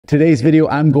Today's video,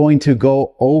 I'm going to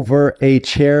go over a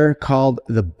chair called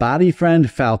the Bodyfriend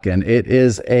Falcon. It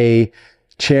is a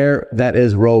chair that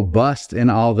is robust in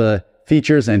all the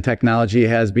features and technology it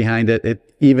has behind it.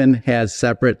 It even has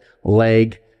separate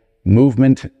leg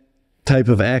movement type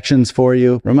of actions for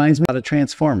you. Reminds me of a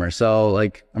transformer. So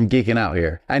like, I'm geeking out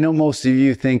here. I know most of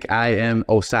you think I am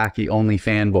Osaki only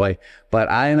fanboy,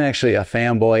 but I am actually a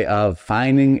fanboy of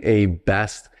finding a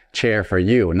best chair for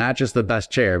you, not just the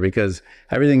best chair, because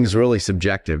everything's really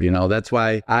subjective. You know, that's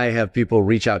why I have people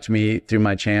reach out to me through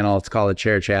my channel. It's called a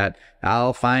chair chat.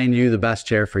 I'll find you the best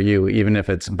chair for you, even if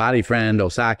it's Bodyfriend,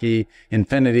 Osaki,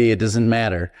 Infinity, it doesn't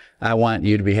matter. I want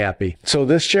you to be happy. So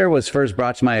this chair was first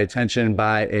brought to my attention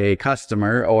by a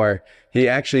customer, or he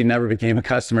actually never became a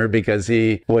customer because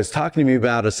he was talking to me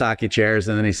about Osaki chairs,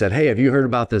 and then he said, hey, have you heard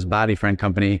about this Bodyfriend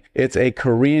company? It's a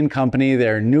Korean company.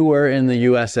 They're newer in the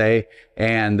USA,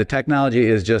 and the technology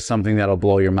is just something that'll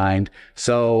blow your mind.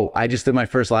 So I just did my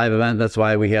first live event. That's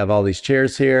why we have all these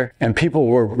chairs here, and people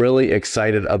were really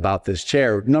excited about this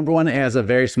chair. Number one, it has a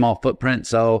very small footprint,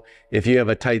 so if you have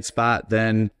a tight spot,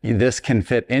 then this can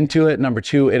fit into it. Number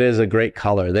two, it is a great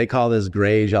color. They call this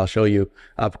grayish. I'll show you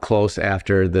up close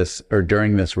after this or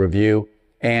during this review.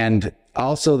 And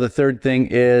also the third thing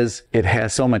is it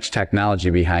has so much technology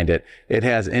behind it. It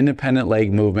has independent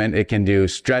leg movement. It can do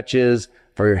stretches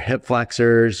for your hip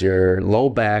flexors, your low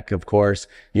back, of course.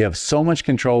 You have so much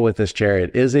control with this chair.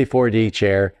 It is a 4D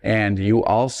chair, and you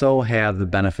also have the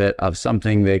benefit of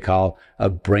something they call a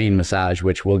brain massage,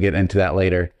 which we'll get into that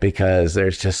later because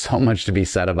there's just so much to be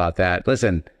said about that.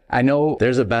 Listen, I know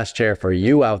there's a best chair for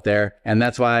you out there, and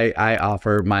that's why I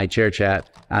offer my chair chat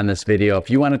on this video. If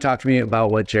you want to talk to me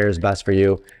about what chair is best for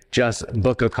you, just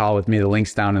book a call with me. The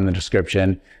link's down in the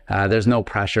description. There's no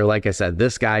pressure. Like I said,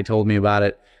 this guy told me about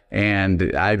it,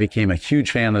 and I became a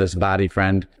huge fan of this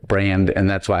Bodyfriend brand, and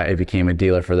that's why I became a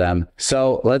dealer for them.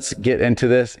 So let's get into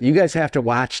this. You guys have to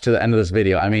watch to the end of this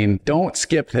video. I mean, don't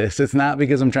skip this. It's not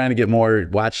because I'm trying to get more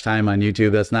watch time on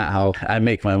YouTube. That's not how I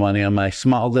make my money on my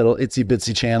small little itsy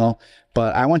bitsy channel.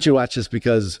 But I want you to watch this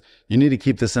because you need to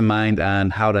keep this in mind on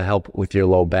how to help with your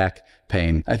low back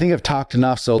pain. I think I've talked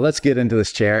enough, so let's get into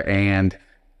this chair and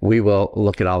we will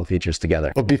look at all the features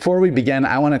together. But before we begin,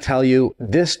 I want to tell you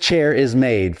this chair is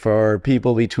made for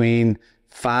people between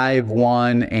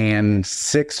 5'1" and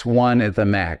 6'1" at the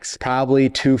max, probably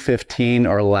 215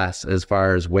 or less as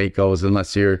far as weight goes,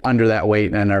 unless you're under that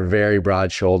weight and are very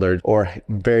broad shouldered or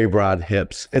very broad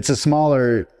hips. It's a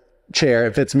smaller chair.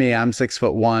 It fits me. I'm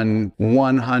 6'1",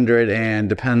 100, and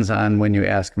depends on when you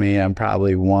ask me, I'm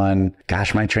probably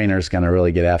gosh, my trainer's gonna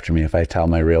really get after me if I tell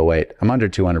my real weight. I'm under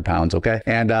 200 pounds, okay?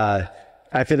 And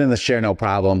I fit in this chair no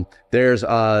problem. There's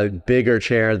a bigger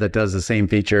chair that does the same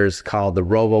features called the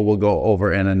Rovo. We'll go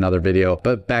over in another video,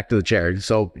 but back to the chair.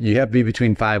 So you have to be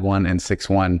between 5'1" and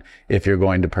 6'1" if you're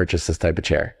going to purchase this type of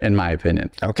chair, in my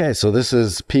opinion. Okay, so this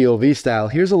is POV style.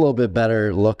 Here's a little bit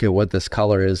better look at what this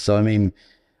color is. So I mean,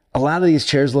 a lot of these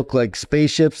chairs look like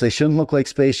spaceships. They shouldn't look like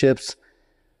spaceships.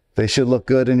 They should look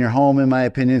good in your home, in my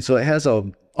opinion. So it has a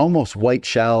almost white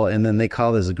shell, and then they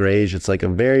call this grayish. It's like a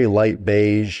very light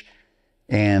beige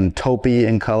and taupey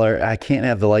in color. I can't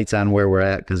have the lights on where we're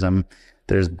at because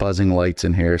there's buzzing lights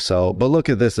in here. So, but look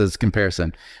at this as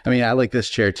comparison. I mean, I like this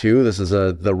chair too. This is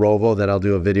the Rovo that I'll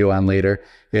do a video on later.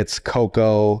 It's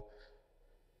cocoa-ish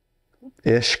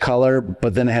color,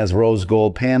 but then it has rose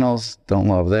gold panels. Don't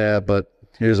love that, but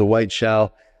here's a white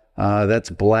shell. That's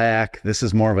black. This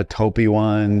is more of a taupey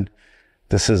one.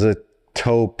 This is a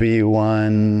taupey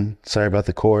one. Sorry about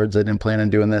the cords. I didn't plan on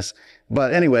doing this.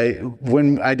 But anyway,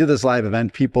 when I did this live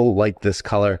event, people like this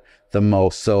color the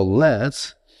most. So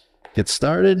let's get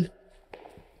started,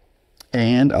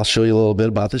 and I'll show you a little bit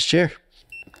about this chair.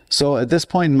 So at this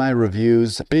point in my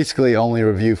reviews, basically only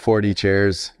review 4D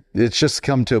chairs. It's just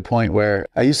come to a point where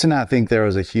I used to not think there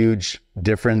was a huge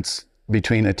difference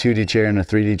between a 2D chair and a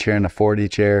 3D chair and a 4D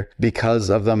chair because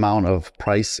of the amount of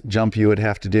price jump you would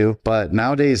have to do. But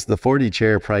nowadays the 4D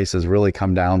chair price has really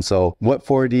come down. So what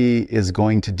 4D is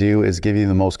going to do is give you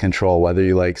the most control, whether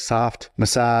you like soft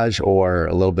massage or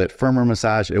a little bit firmer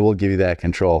massage, it will give you that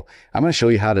control. I'm going to show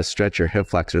you how to stretch your hip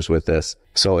flexors with this.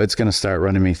 So it's going to start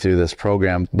running me through this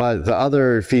program. But the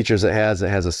other features it has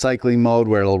a cycling mode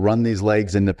where it'll run these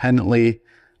legs independently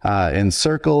in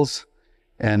circles.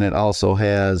 And it also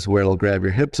has where it'll grab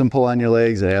your hips and pull on your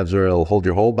legs. It has where it'll hold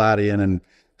your whole body in and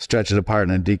stretch it apart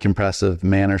in a decompressive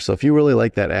manner. So if you really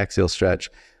like that axial stretch,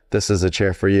 this is a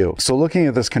chair for you. So looking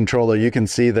at this controller, you can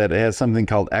see that it has something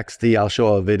called XD. I'll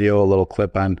show a video, a little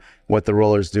clip on what the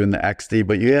rollers do in the XD,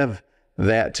 but you have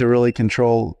that to really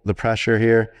control the pressure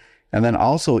here. And then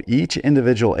also each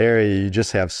individual area, you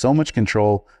just have so much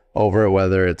control over it,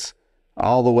 whether it's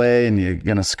all the way and you're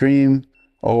gonna scream,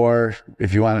 or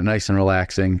if you want it nice and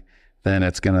relaxing, then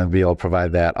it's gonna be able to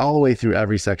provide that all the way through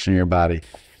every section of your body.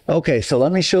 Okay, so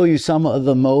let me show you some of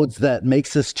the modes that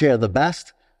makes this chair the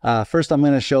best. First, I'm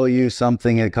gonna show you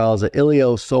something it calls an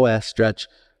liopsoas stretch,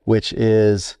 which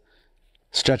is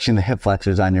stretching the hip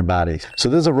flexors on your body. So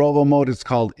this is a Rovo mode. It's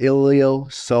called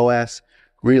liopsoas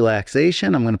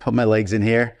relaxation. I'm gonna put my legs in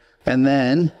here and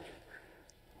then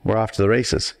we're off to the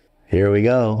races. Here we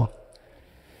go.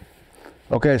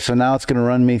 Okay, so now it's gonna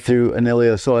run me through an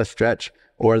liopsoas stretch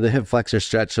or the hip flexor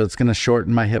stretch. So it's gonna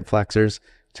shorten my hip flexors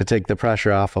to take the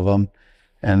pressure off of them.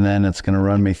 And then it's gonna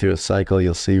run me through a cycle.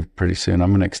 You'll see pretty soon.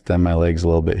 I'm gonna extend my legs a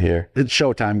little bit here. It's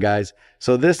showtime, guys.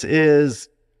 So this is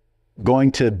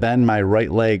going to bend my right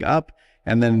leg up,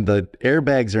 and then the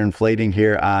airbags are inflating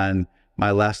here on my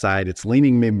left side. It's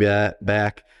leaning me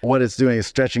back. What it's doing is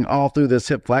stretching all through this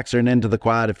hip flexor and into the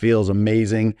quad. It feels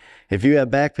amazing. If you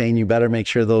have back pain, you better make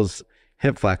sure those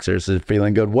hip flexors are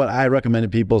feeling good. What I recommend to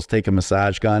people is take a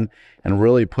massage gun and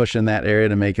really push in that area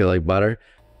to make it like butter.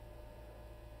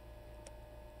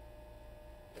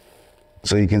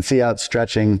 So you can see how it's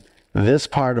stretching this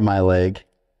part of my leg.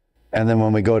 And then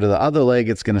when we go to the other leg,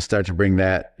 it's going to start to bring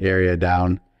that area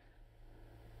down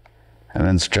and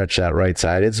then stretch that right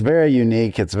side. It's very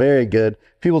unique. It's very good.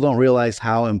 People don't realize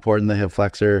how important the hip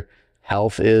flexor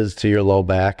health is to your low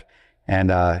back.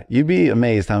 And you'd be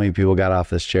amazed how many people got off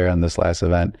this chair on this last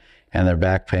event and their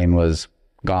back pain was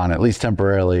gone, at least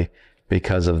temporarily,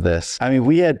 because of this. I mean,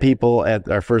 we had people at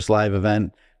our first live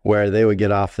event where they would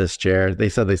get off this chair. They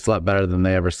said they slept better than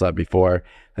they ever slept before.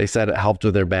 They said it helped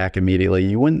with their back immediately.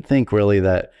 You wouldn't think really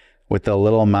that with the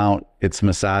little amount it's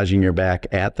massaging your back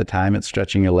at the time it's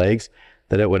stretching your legs,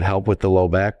 that it would help with the low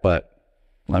back, but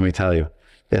let me tell you,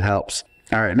 it helps.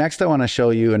 All right, next I wanna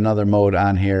show you another mode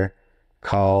on here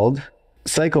called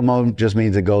cycle mode. Just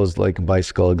means it goes like a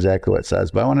bicycle, exactly what it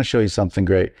says, but I wanna show you something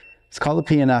great. It's called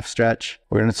the PNF Stretch.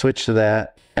 We're gonna switch to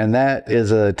that. And that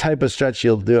is a type of stretch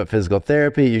you'll do at physical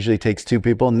therapy. It usually takes 2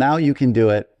 people. Now you can do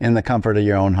it in the comfort of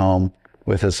your own home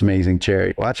with this amazing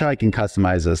chair. Watch how I can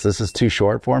customize this. This is too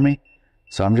short for me,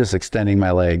 so I'm just extending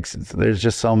my legs. There's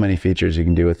just so many features you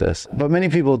can do with this. But many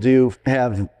people do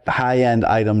have high-end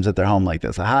items at their home like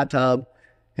this. A hot tub,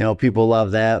 you know, people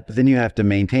love that. But then you have to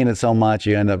maintain it so much,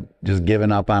 you end up just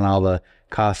giving up on all the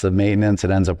costs of maintenance.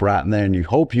 It ends up rotting there, and you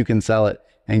hope you can sell it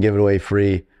and give it away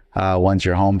free once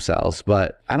your home sells.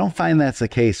 But I don't find that's the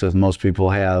case with most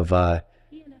people have. PNF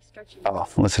Stretching. Oh,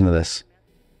 listen to this.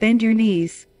 Bend your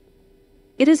knees.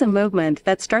 It is a movement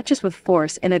that stretches with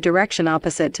force in a direction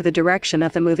opposite to the direction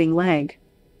of the moving leg.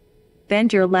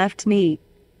 Bend your left knee.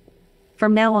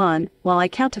 From now on, while I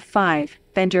count to 5,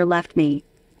 bend your left knee.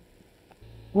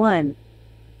 1,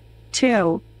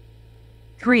 2,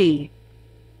 3,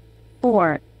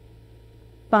 4,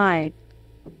 5.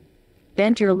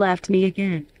 Bend your left knee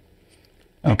again.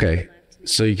 Okay,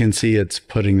 so you can see it's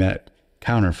putting that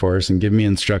counter force and give me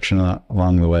instruction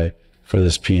along the way for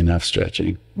this PNF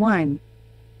stretching. 1,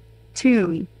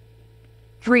 2,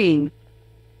 3,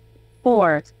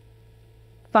 4,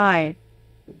 5.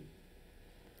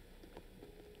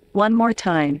 One more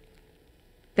time.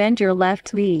 Bend your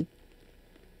left knee.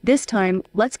 This time,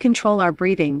 let's control our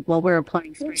breathing while we're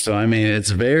applying strength. So, I mean,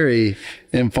 it's very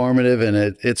informative,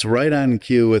 and it's right on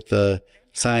cue with the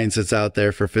science that's out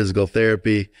there for physical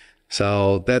therapy.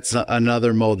 So that's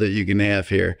another mode that you can have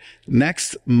here.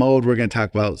 Next mode we're going to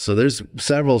talk about. So there's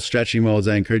several stretching modes.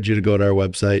 I encourage you to go to our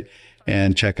website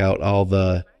and check out all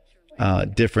the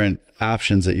different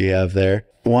options that you have there.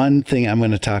 One thing I'm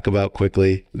going to talk about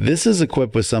quickly. This is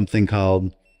equipped with something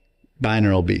called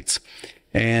Binaural Beats.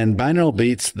 And Binaural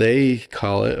Beats, they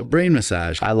call it a brain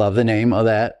massage. I love the name of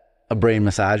that, a brain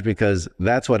massage, because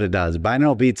that's what it does.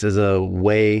 Binaural Beats is a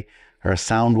way or a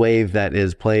sound wave that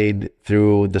is played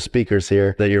through the speakers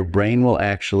here that your brain will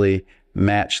actually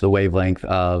match the wavelength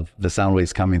of the sound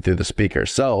waves coming through the speaker.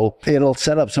 So it'll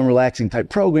set up some relaxing type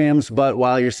programs, but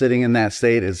while you're sitting in that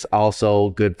state, it's also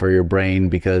good for your brain,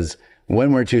 because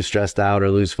when we're too stressed out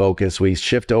or lose focus, we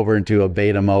shift over into a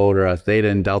beta mode or a theta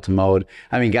and delta mode.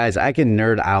 I mean, guys, I can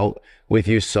nerd out with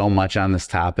you so much on this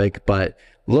topic, but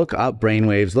look up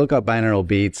brainwaves, look up binaural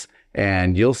beats,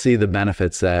 and you'll see the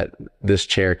benefits that this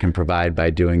chair can provide by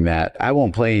doing that. I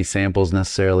won't play any samples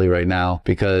necessarily right now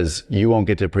because you won't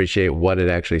get to appreciate what it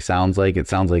actually sounds like. It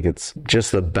sounds like it's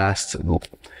just the best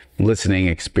listening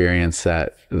experience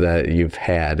that you've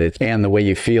had. And the way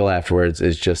you feel afterwards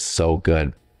is just so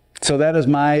good. So that is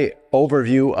my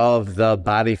overview of the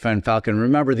Bodyfriend Falcon.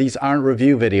 Remember, these aren't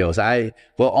review videos. I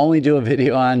will only do a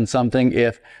video on something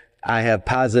if I have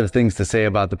positive things to say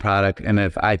about the product and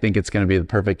if I think it's going to be the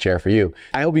perfect chair for you.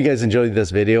 I hope you guys enjoyed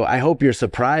this video. I hope you're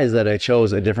surprised that I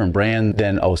chose a different brand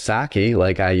than Osaki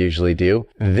like I usually do.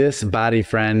 This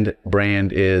Bodyfriend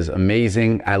brand is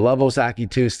amazing. I love Osaki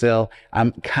too still.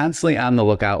 I'm constantly on the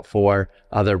lookout for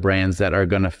other brands that are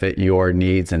going to fit your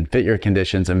needs and fit your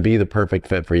conditions and be the perfect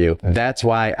fit for you. That's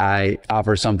why I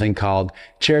offer something called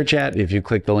Chair Chat. If you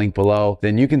click the link below,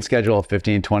 then you can schedule a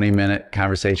 15-20 minute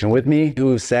conversation with me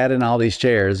who sat in all these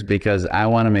chairs, because I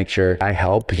want to make sure I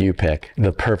help you pick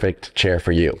the perfect chair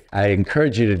for you. I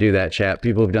encourage you to do that chat.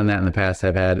 People who've done that in the past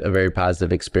have had a very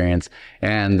positive experience,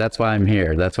 and that's why I'm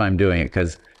here. That's why I'm doing it,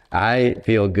 because I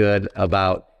feel good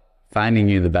about finding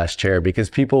you the best chair, because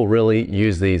people really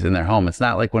use these in their home. It's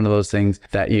not like one of those things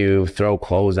that you throw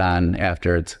clothes on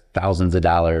after it's thousands of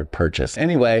dollar purchase.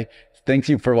 Anyway, thank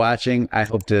you for watching. I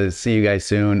hope to see you guys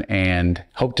soon and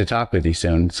hope to talk with you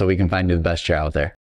soon so we can find you the best chair out there.